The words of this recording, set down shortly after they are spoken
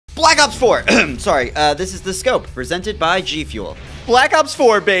Black Ops 4! Sorry, this is The Scope, presented by G Fuel. Black Ops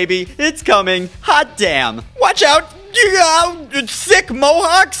 4, baby! It's coming! Hot damn! Watch out! Sick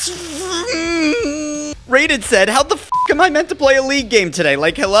mohawks! Rated said, how the f am I meant to play a League game today?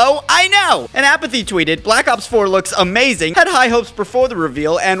 Like, hello? I know! And Apathy tweeted, Black Ops 4 looks amazing, had high hopes before the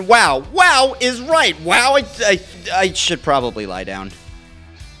reveal, and wow, wow is right. Wow, I should probably lie down.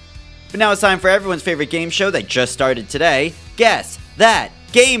 But now it's time for everyone's favorite game show that just started today. Guess That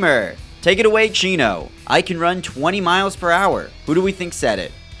Gamer! Take it away, Chino. I can run 20 miles per hour. Who do we think said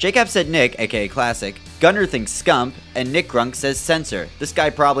it? Jacob said Nick, aka Classic. Gunner thinks Scump, and Nick Grunk says Censor. This guy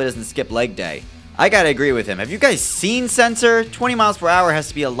probably doesn't skip leg day. I gotta agree with him. Have you guys seen Censor? 20 miles per hour has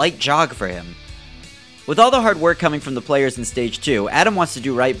to be a light jog for him. With all the hard work coming from the players in Stage 2, Adam wants to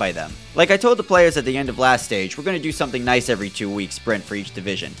do right by them. Like I told the players at the end of last stage, we're gonna do something nice every 2 weeks sprint for each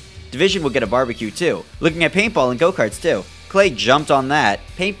division. Division will get a barbecue too. Looking at paintball and go-karts too. Clay jumped on that.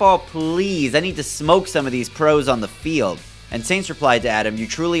 Paintball, please. I need to smoke some of these pros on the field. And Saints replied to Adam, you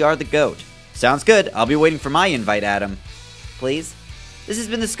truly are the GOAT. Sounds good. I'll be waiting for my invite, Adam. Please? This has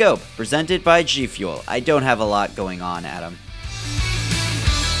been The Scope, presented by G Fuel. I don't have a lot going on, Adam.